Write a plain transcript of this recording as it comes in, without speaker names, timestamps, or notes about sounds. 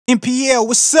MPL,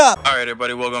 what's up? Alright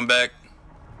everybody, welcome back.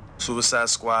 Suicide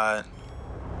Squad.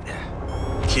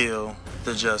 Kill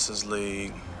the Justice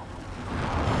League.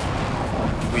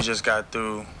 We just got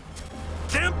through.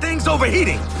 Damn thing's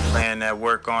overheating. Playing that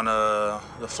work on the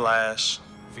Flash.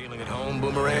 Feeling at home,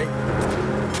 Boomerang?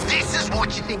 This is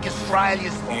what you think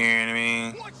Australia's for. You know what I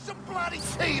mean? Watch some bloody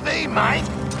TV, mate.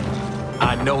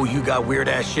 I know you got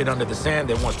weird-ass shit under the sand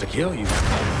that wants to kill you.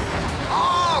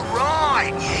 Oh,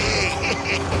 right, yeah.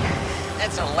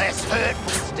 That's a less hurtful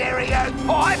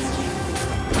stereotype.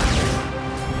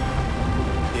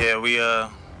 Yeah, we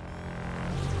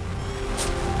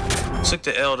took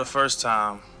the L the first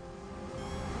time.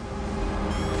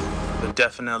 But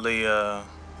definitely got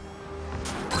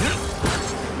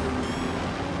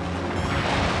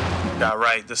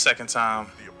right the second time.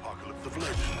 The apocalypse of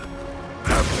legend.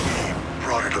 Have we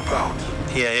brought it about?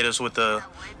 He hit us with the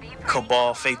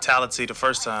Cabal fatality the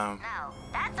first time. No,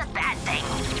 that's a bad thing.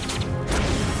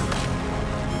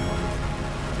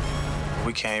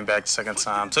 We came back the second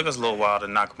time. Took us a little while to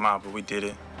knock him out, but we did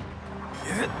it.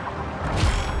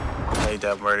 Laid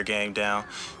that murder game down.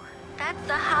 That's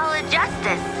the Hall of Justice.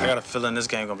 I got a feeling this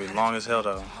game gonna be long as hell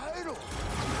though.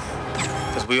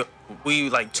 Cause we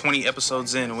like 20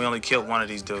 episodes in and we only killed one of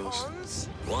these dudes.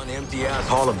 One empty-ass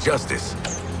Hall of Justice.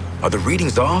 Are the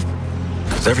readings off?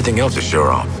 Because everything else is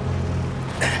sure off.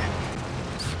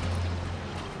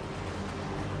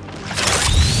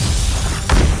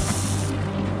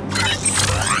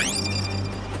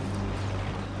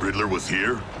 Riddler was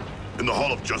here? In the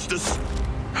Hall of Justice?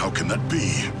 How can that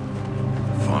be?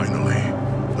 Finally,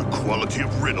 the quality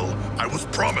of riddle I was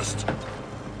promised.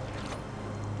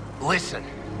 Listen,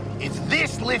 if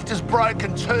this lift is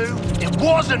broken too, it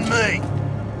wasn't me.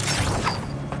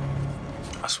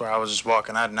 I swear I was just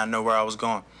walking. I did not know where I was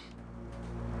going.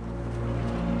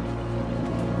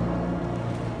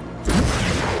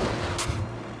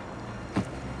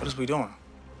 What is we doing?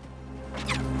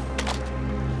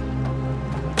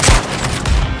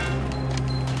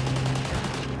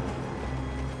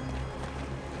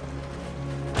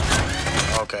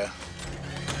 Okay.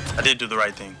 I did do the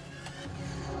right thing.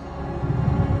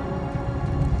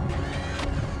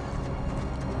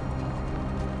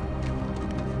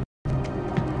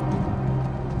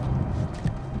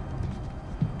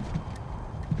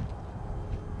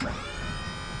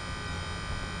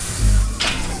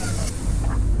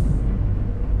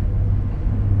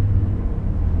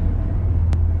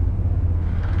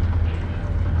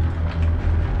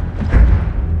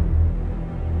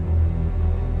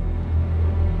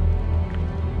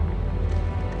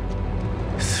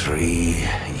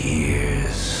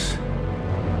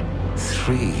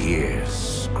 Three years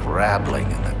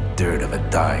scrabbling in the dirt of a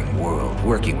dying world,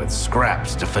 working with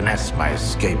scraps to finesse my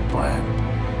escape plan.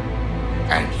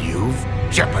 And you've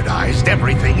jeopardized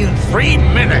everything in 3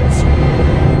 minutes!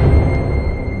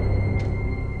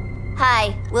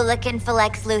 Hi, we're looking for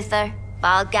Lex Luthor.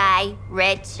 Bald guy,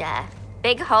 red shirt,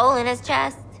 big hole in his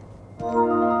chest.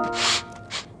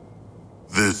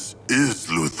 This is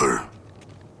Luthor.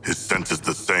 His scent is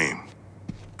the same.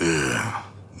 Yeah,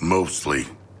 mostly.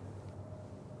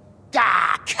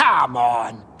 Ah, come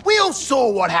on. We all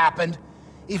saw what happened.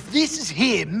 If this is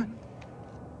him,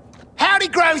 how'd he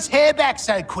grow his hair back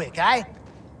so quick, eh?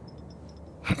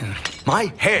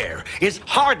 My hair is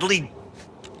hardly...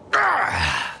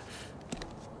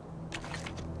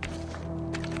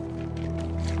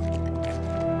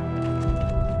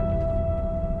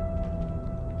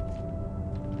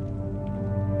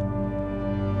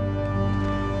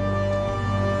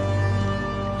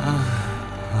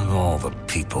 Of all the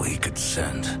people he could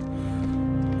send.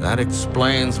 That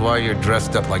explains why you're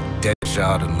dressed up like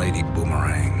Deadshot and Lady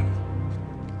Boomerang.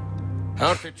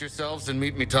 Outfit yourselves and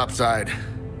meet me topside.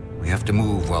 We have to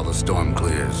move while the storm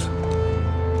clears.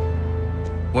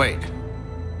 Wait.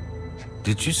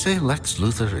 Did you say Lex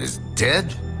Luthor is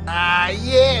dead?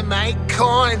 Yeah, mate,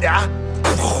 kinda.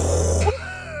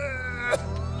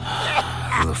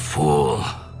 The fool.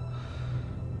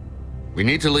 We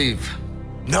need to leave.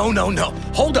 No.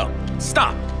 Hold up.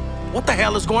 Stop. What the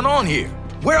hell is going on here?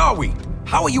 Where are we?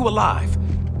 How are you alive?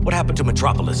 What happened to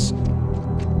Metropolis?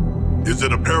 Is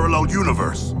it a parallel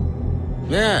universe?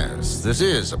 Yes, this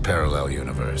is a parallel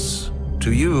universe.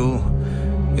 To you,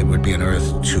 it would be an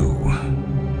Earth 2.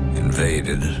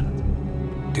 Invaded,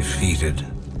 defeated,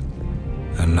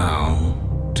 and now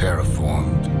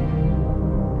terraformed.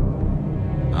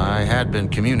 I had been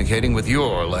communicating with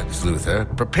your Lex Luthor,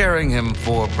 preparing him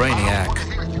for Brainiac.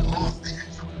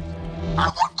 I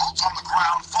want boots on the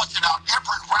ground, flushing out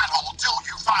every rat hole till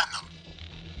you find them.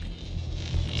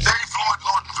 Save Floyd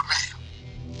Lorton for me.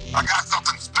 I got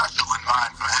something special in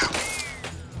mind for him.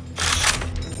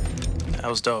 That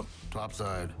was dope.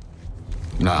 Topside.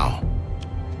 Now.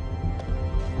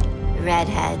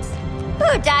 Redheads.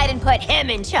 Who died and put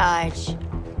him in charge?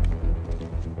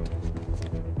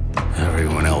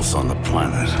 Everyone else on the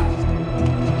planet.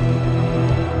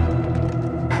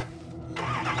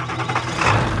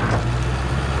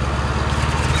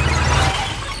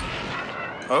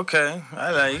 Okay, I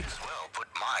like. Well, put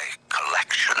my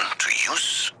collection to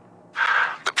use.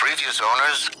 The previous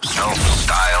owners,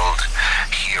 self-styled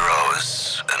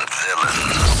heroes and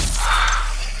villains.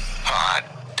 I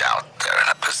doubt they're in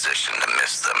a position to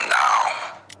miss them now.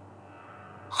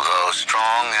 Though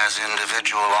strong as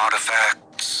individual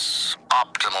artifacts,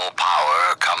 optimal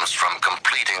power comes from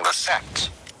completing the set.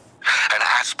 An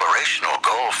aspirational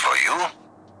goal for you,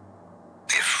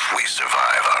 if we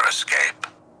survive our escape.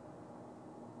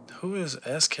 Who is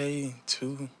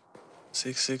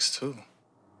SK2662?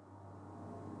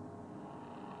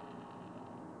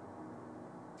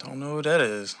 Don't know who that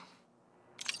is.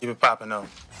 Keep it popping though.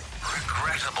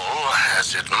 Regrettable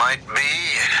as it might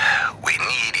be, we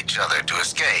need each other to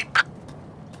escape.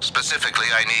 Specifically,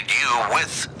 I need you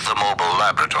with the mobile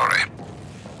laboratory.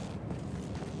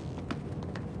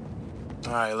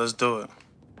 Alright, let's do it.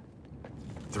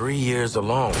 3 years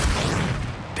alone.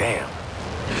 Damn.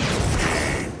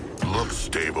 Looks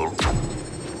stable.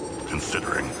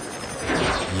 Considering.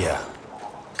 Yeah.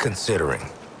 Considering.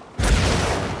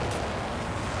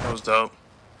 That was dope.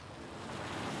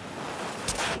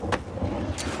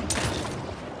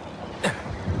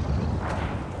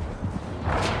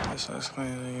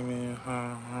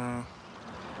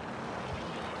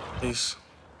 Peace.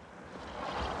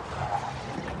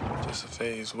 Just a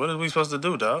phase. What are we supposed to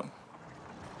do, dog?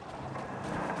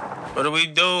 What do we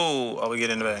do? Oh, we get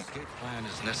in the back. Escape plan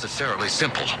is necessarily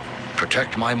simple.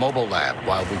 Protect my mobile lab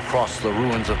while we cross the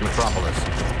ruins of Metropolis.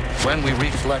 When we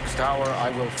reach Lex Tower,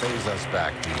 I will phase us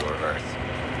back to your Earth.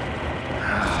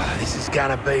 This is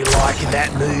gonna be like in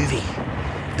that movie.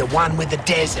 The one with the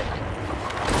desert.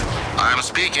 I'm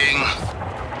speaking.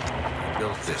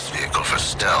 Built this vehicle for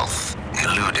stealth,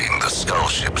 eluding the skull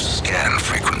ship's scan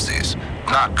frequencies,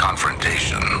 not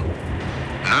confrontation.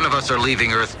 None of us are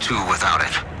leaving Earth 2 without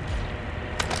it.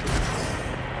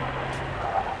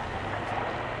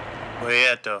 Where you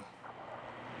at, though?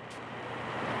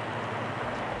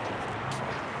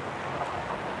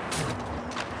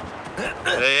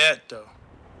 Where you at, though?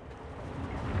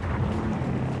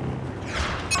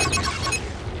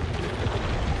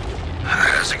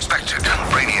 As expected,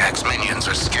 Brainiac's minions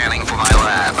are scanning for my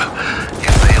lab.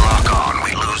 If they lock on,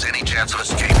 we lose any chance of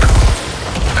escape.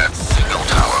 That signal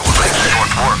tower will make short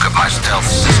work of my stealth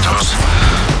systems.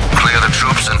 Clear the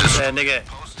troops and destroy. Yeah, nigga.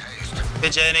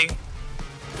 Bitch, yeah, nigga.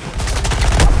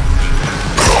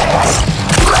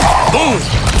 Boom!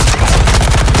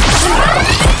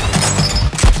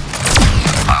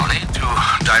 I'll need to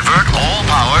divert all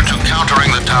power to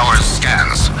countering the tower's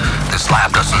scans. This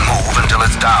lab doesn't move until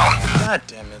it's down. God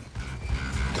damn it.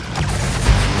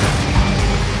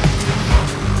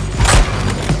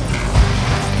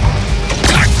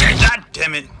 God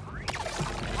damn it.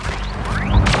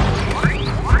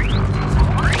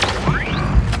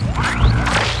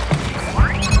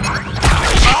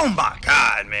 Oh my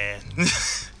God, man.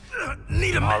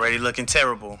 I'm already looking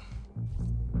terrible.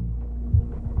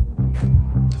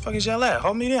 The fuck is y'all at?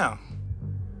 Hold me down.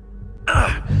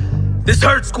 This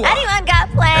hurts, Squad. Anyone got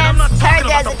And I'm plans? not talking Heard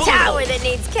about there's the a bullet tower hole. that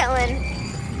needs killing.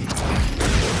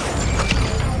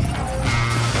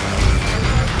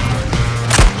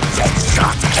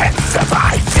 Deadshot can't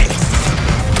survive this.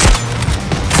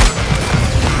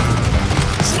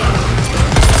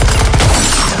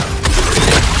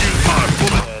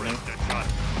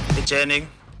 Bitch, yeah, nigga.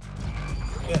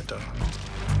 Yeah, though.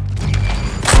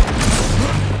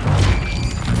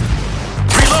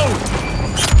 Reload!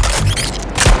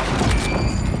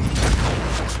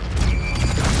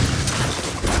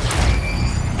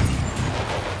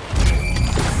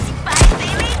 Spicy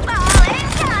meatball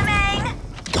incoming!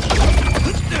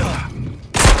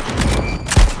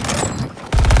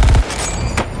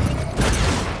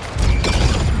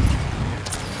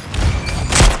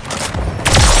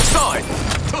 Son!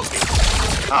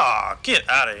 Aw, get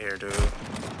out of here, dude.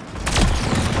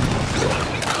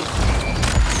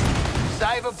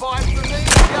 Save a bite for me,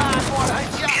 God, why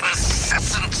don't you?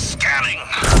 Incessant scanning.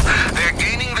 They're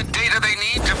gaining the data they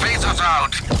need to phase us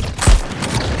out.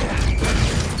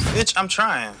 Bitch, I'm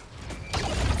trying.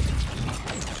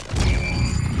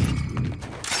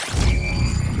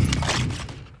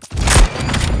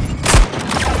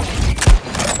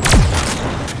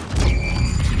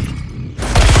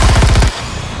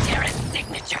 Terrorist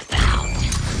signature found.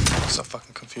 I'm so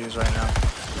fucking confused right now.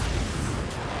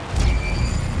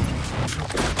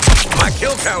 My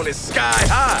kill count is sky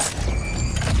high.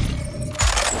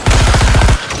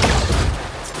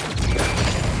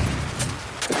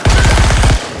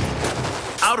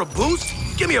 Out of boost?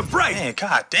 Give me a break. Man,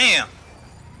 god damn.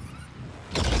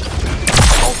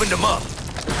 Opened him up.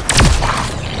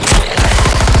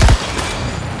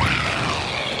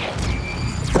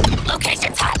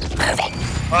 Location's hot. Moving.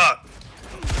 Fuck.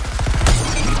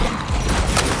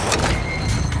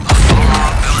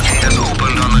 Vulnerability has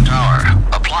opened on the tower.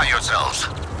 Apply yourselves.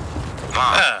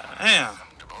 Damn.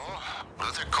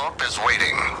 Luther Corp is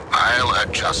waiting. I'll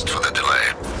adjust for the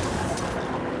delay.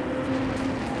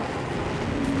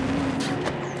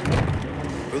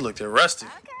 We looked arrested.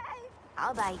 Okay.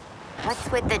 I'll bite.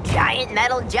 What's with the giant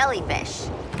metal jellyfish?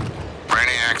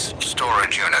 Brainiac's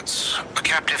storage units. A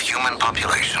captive human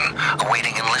population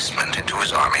awaiting enlistment into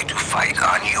his army to fight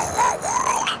on your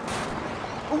world.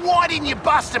 Well, why didn't you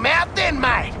bust him out then,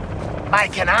 mate?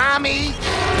 Make an army?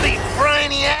 Beat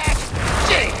Brainiac?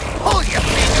 Gee, pull your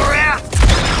finger out!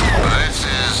 This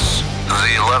is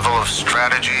the level of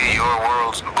strategy your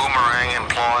world's boomerang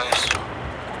employs?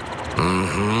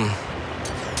 Mm-hmm.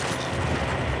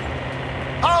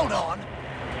 Hold on.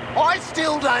 I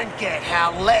still don't get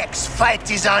how Lex faked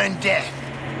his own death.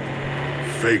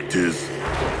 Faked his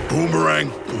boomerang?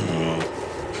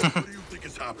 What do you think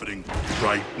is happening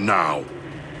right now?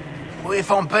 Well, if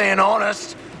I'm being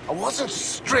honest, I wasn't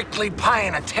strictly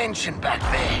paying attention back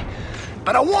there.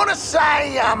 But I want to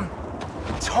say,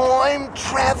 time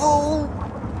travel?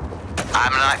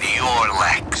 I'm not your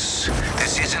Lex.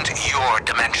 This isn't your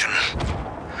dimension.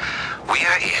 We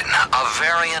are in a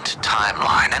variant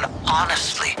timeline, and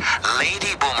honestly,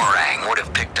 Lady Boomerang would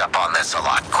have picked up on this a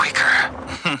lot quicker.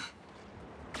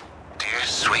 Dear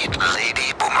sweet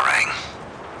Lady Boomerang.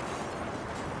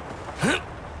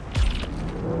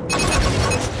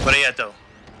 Where they at, though?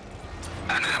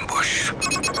 An ambush.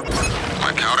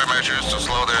 My countermeasures to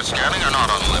slow their scanning are not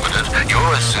unlimited.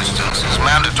 Your assistance is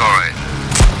mandatory.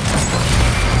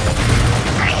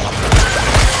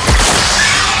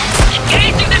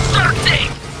 Engaging the search thing!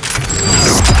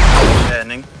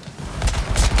 Happening.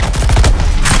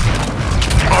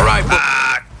 All right,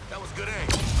 That was good aim.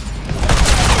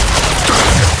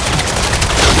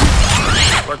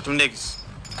 Work them niggas.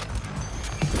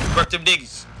 Work them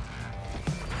niggas.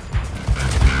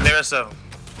 There's so.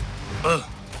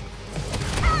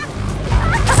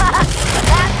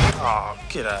 Oh,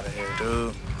 get out of here,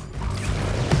 dude.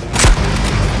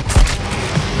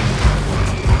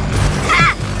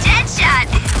 Deadshot!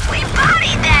 We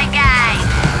bodied that guy!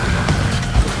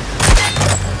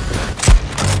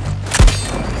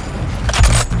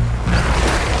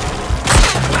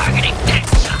 Targeting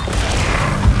Deadshot!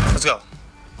 Let's go.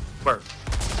 Work.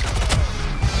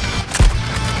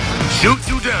 shoot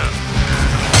you down.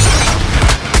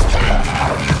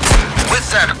 With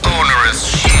that onerous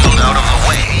shield out of the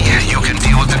way, you can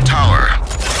deal with the tower.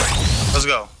 Let's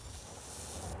go.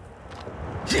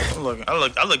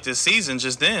 I looked this season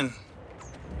just then.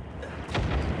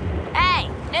 Hey,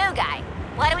 new guy.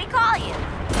 What do we call you?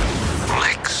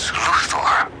 Lex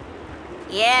Luthor.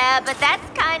 Yeah, but that's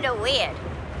kind of weird.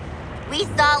 We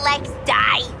saw Lex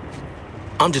die.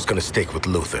 I'm just gonna stick with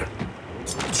Luthor.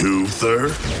 Luther?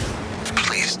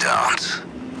 Please don't.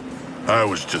 I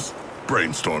was just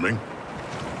brainstorming.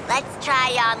 Let's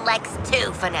try on Lex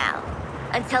 2 for now.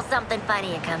 Until something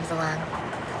funnier comes along.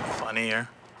 Funnier.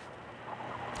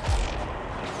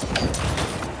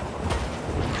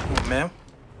 Oh, man.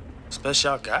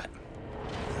 Special y'all got?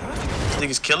 Think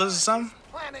it's killers or something?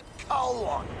 Planet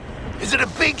Colon. Is it a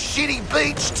big shitty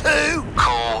beach too?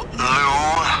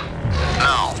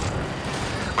 No.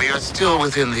 We are still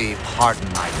within the Pardon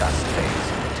my dust phase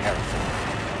of the terraform.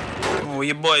 Oh, where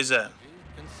your boys at?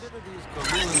 Consider these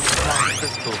Colon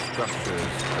crystal structures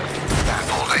as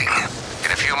scaffolding.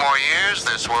 In a few more years,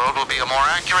 this world will be a more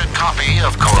accurate copy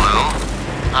of Kolu.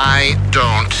 I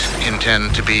don't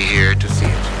intend to be here to see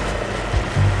it.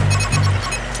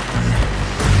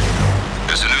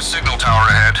 There's a new signal tower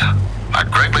ahead. I'd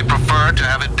greatly prefer to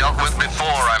have it dealt with before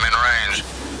I'm in range.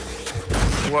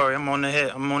 Don't worry, I'm on the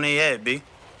head. I'm on the head, B.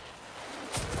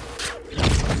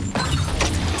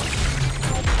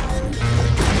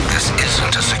 This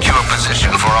isn't a secure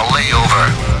position for a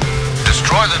layover.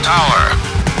 Destroy the tower.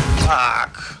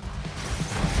 Fuck.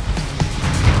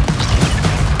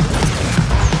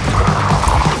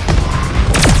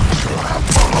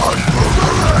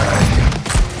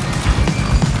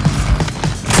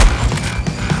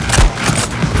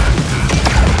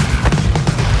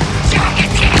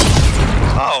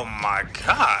 Oh my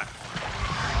god.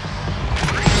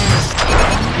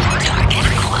 Target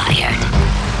acquired.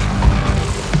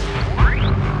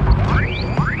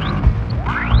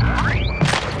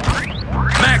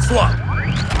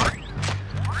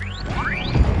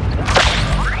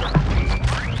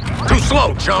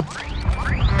 chump.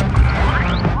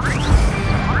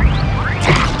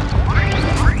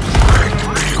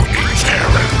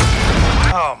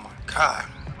 Oh my god.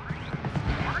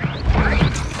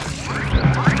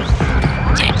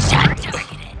 Deadshot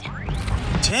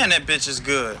targeted. Damn, that bitch is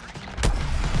good.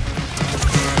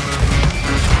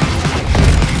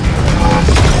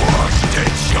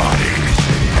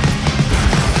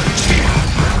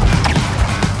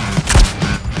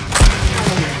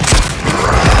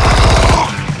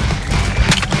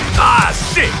 Ah,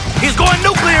 shit! He's going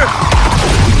nuclear!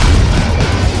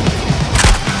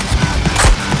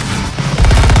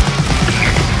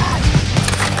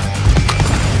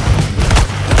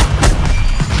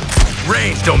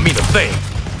 Range don't mean a thing.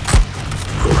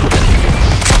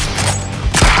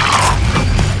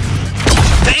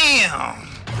 Damn!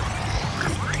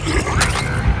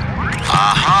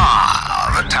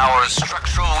 Aha! The tower's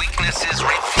structural weakness is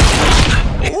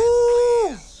revealed.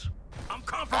 Ooh! I'm One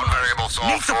compromised. variable Need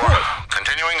solved for. support.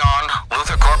 Continuing on.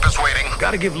 Luther Corp is waiting.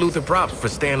 Gotta give Luthor props for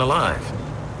staying alive.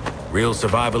 Real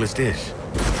survivalist ish.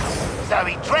 So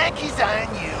he drank his own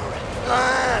urine.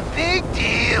 Ah, big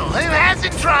deal. Who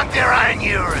hasn't drunk their own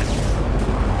urine?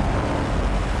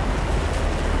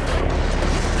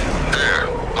 There,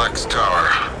 Lex Tower.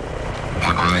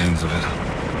 What remains of it?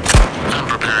 I'm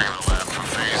preparing the lab for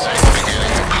phasing,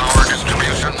 beginning power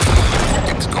distribution.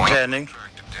 It's going Channing. to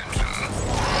attract attention.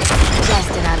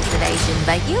 Just an observation,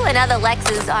 but you and other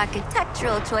Lex's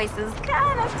architectural choices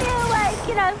kind of feel like,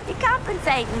 you know, you're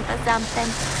compensating for something.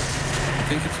 I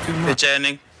think it's too Hey, much.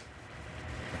 Channing.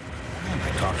 Am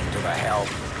I talking to the hell?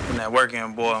 Putting that work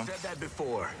in, boy. I've said that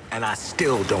before, and I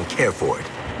still don't care for it.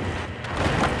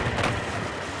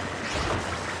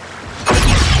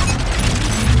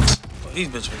 Oh, these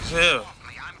bitches, hell.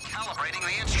 I'm calibrating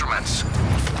the instruments.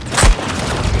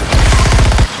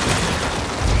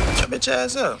 Shut your bitch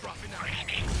ass up.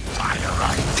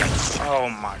 Oh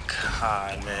my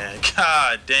god, man.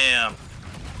 God damn.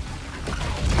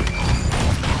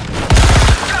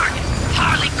 Target!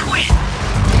 Harley Quinn!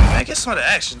 Man, get some of the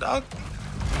action, dog.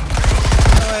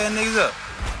 Oh, yeah, niggas up.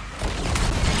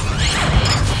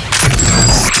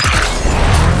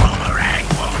 Boomerang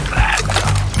won't last.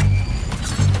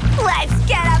 Let's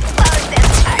get up close and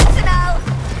personal.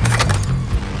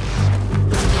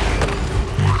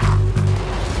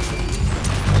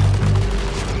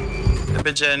 That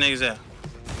bitch ass niggas there.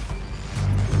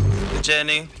 Bitch ass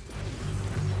nigga.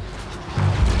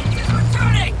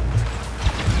 Returning!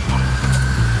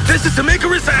 This is some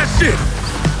Icarus ass shit!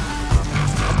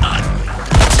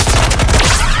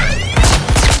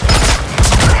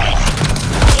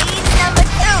 He's number 2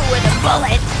 with a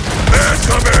bullet.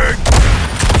 Incoming!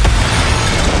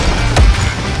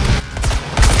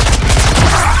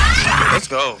 Let's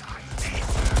go.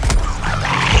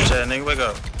 Bitch ass nigga, wake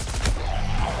up.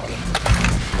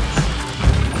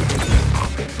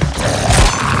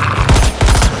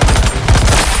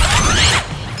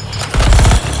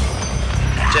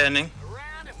 Channing.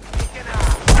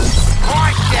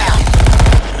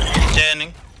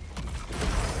 Channing.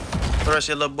 Where the rest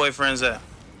of your little boyfriends at?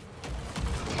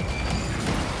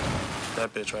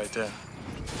 That bitch right there.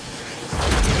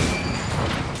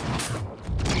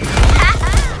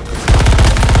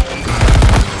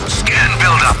 Scan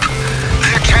buildup.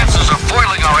 Their chances of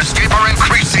foiling our escape are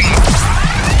increasing.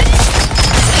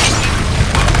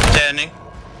 Channing.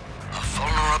 A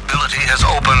vulnerability has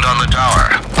opened on the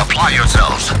tower. Apply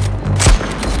yourselves.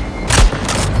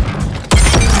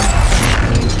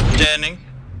 Channing.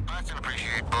 I can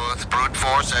appreciate both brute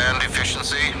force and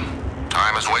efficiency.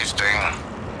 Time is wasting.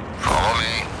 Follow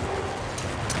me.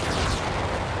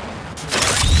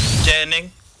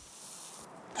 Channing.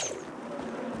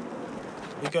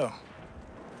 Here we go.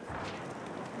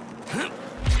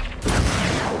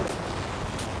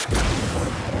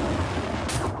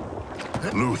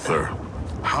 Luthor,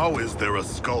 how is there a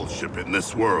skull ship in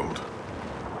this world?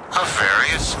 A very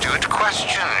astute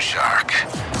question, Shark.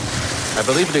 I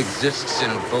believe it exists in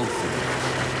both of them,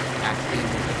 acting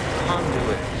as a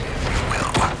conduit.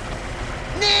 Will.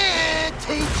 Nah,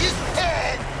 teacher's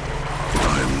pet.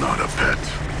 I'm not a pet.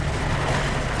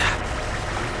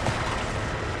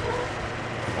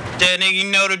 Channing, you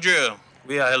know the drill.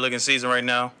 We out here looking season right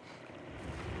now.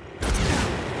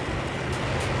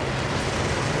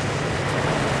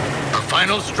 The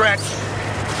final stretch.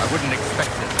 I wouldn't expect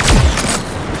it.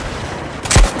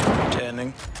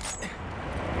 Channing.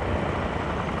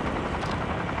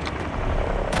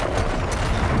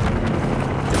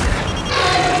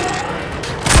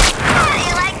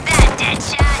 You like that,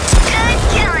 Deadshot? Good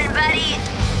killing, buddy.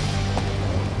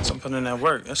 So I'm putting in that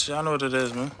work. That's, I know what it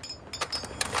is, man.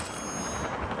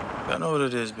 I know what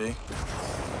it is, B.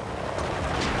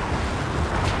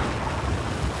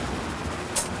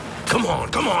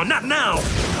 Come on, not now!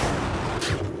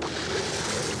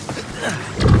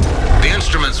 The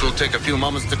instruments will take a few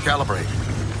moments to calibrate.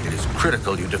 It is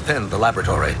critical you defend the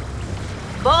laboratory.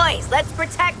 Boys, let's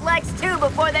protect Lex 2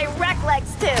 before they wreck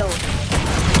Lex 2.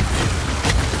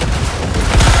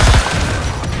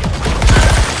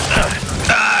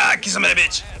 Kiss him in the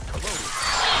bitch.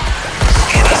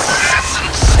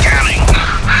 Incessant scanning.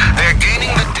 They're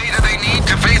gaining the data they need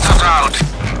to phase us out.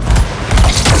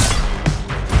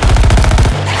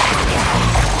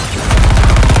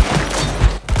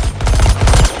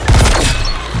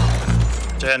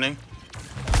 Turning.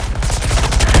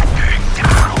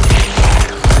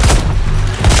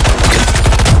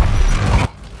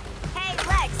 Hey,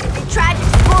 Lex, the tragic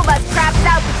school bus craps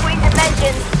out between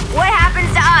dimensions. What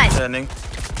happens to us? Turning.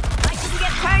 Like, does he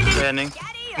get turned into Turning.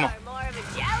 spaghetti Come or on. more of a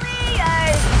jelly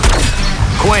or...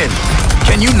 Quinn,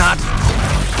 can you not?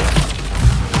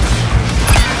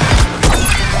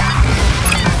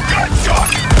 Gunshot!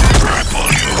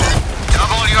 Trample you!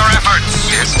 Double your efforts.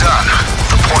 It's done.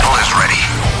 The portal is ready.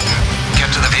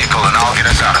 Get to the vehicle and I'll get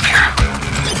us out of here.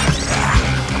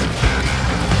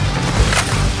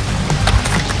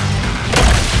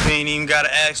 We ain't even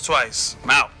gotta ask twice. I'm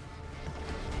out.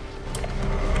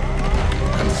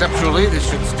 Conceptually, this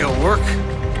should still work.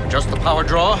 Just the power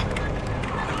draw.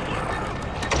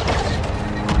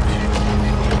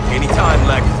 Anytime,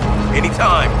 Lex.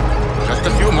 Anytime. Just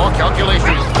a few more calculations.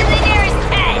 Race to the nearest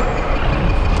 10.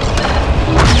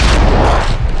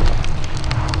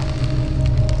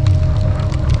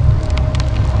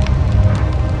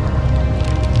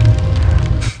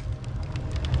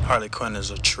 Harley Quinn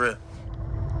is a trip.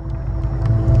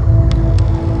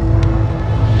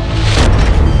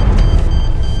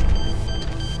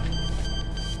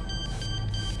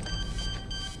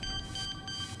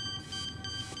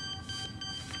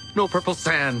 No purple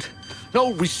sand.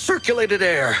 No recirculated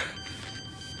air.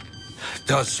 It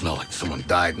does smell like someone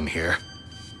died in here.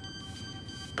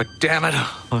 But damn it,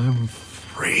 I'm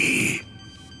free.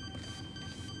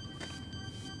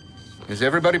 Is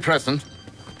everybody present?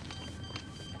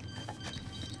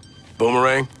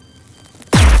 Boomerang?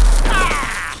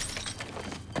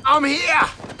 I'm here!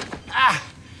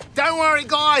 Don't worry,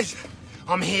 guys.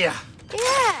 I'm here.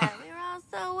 Yeah, we were all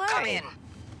so worried. Come in.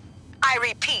 I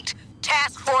repeat,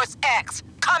 Task Force X,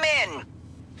 come in!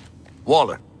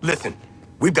 Waller, listen.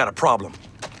 We've got a problem.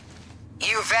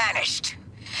 You vanished.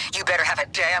 You better have a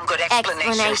damn good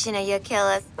explanation. Or you kill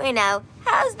us. We know.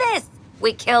 How's this?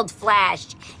 We killed Flash.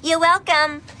 You're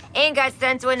welcome. And got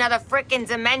sent to another frickin'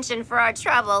 dimension for our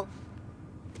trouble.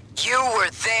 You were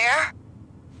there?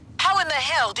 How in the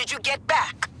hell did you get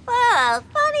back? Well,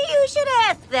 funny you should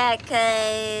ask that,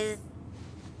 cause...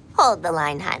 Hold the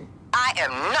line, hun. I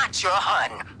am not your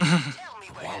hun. Tell me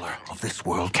where Waller of this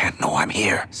world can't know I'm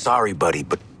here. Sorry, buddy,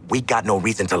 but we got no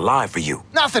reason to lie for you.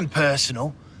 Nothing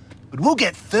personal, but we'll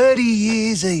get 30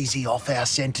 years easy off our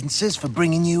sentences for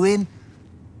bringing you in.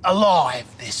 Alive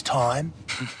this time.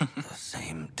 The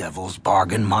same devil's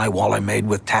bargain my Waller made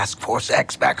with Task Force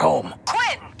X back home.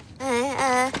 Quinn!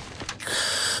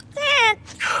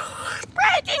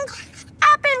 Breaking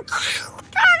up in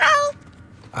tunnel.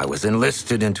 I was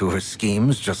enlisted into her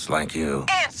schemes just like you.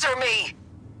 Answer me!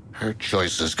 Her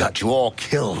choices got you all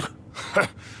killed.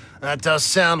 That does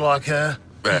sound like her.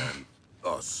 And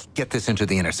us. Get this into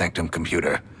the inner sanctum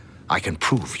computer. I can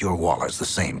prove your Waller's the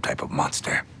same type of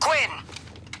monster. Quinn!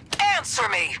 Answer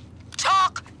me!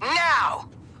 Talk now!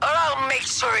 Or I'll make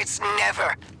sure it's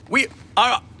never.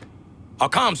 Our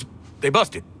comms, they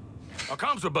busted. Our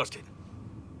comms were busted.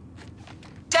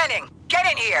 Denning, get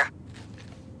in here!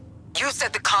 You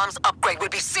said the comms upgrade would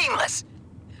be seamless.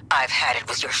 I've had it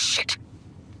with your shit.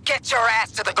 Get your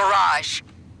ass to the garage.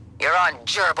 You're on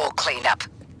gerbil cleanup.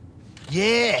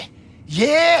 Yeah,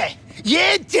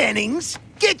 Dennings.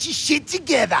 Get your shit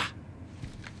together.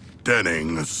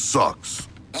 Denning sucks.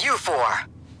 You four,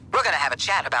 we're gonna have a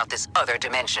chat about this other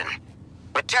dimension.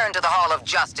 Return to the Hall of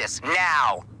Justice,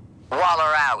 now.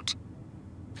 Waller out.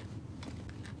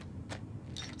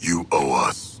 You owe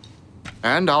us.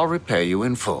 And I'll repay you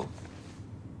in full.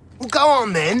 Well, go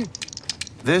on then.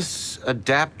 This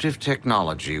adaptive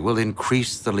technology will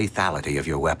increase the lethality of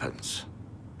your weapons.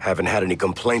 Haven't had any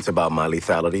complaints about my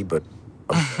lethality, but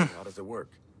how does it work?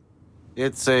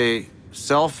 It's a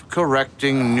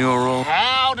self-correcting neural...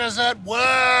 How does it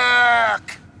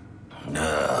work?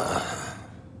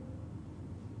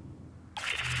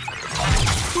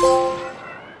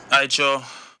 Alright, y'all.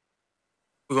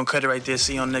 We're gonna cut it right there.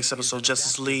 See you on the next episode of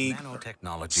Justice League.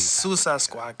 Nanotechnology. Suicide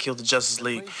Squad killed the Justice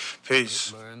League.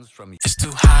 Peace. Learns from It's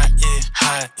too hot, yeah,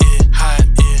 hot, yeah.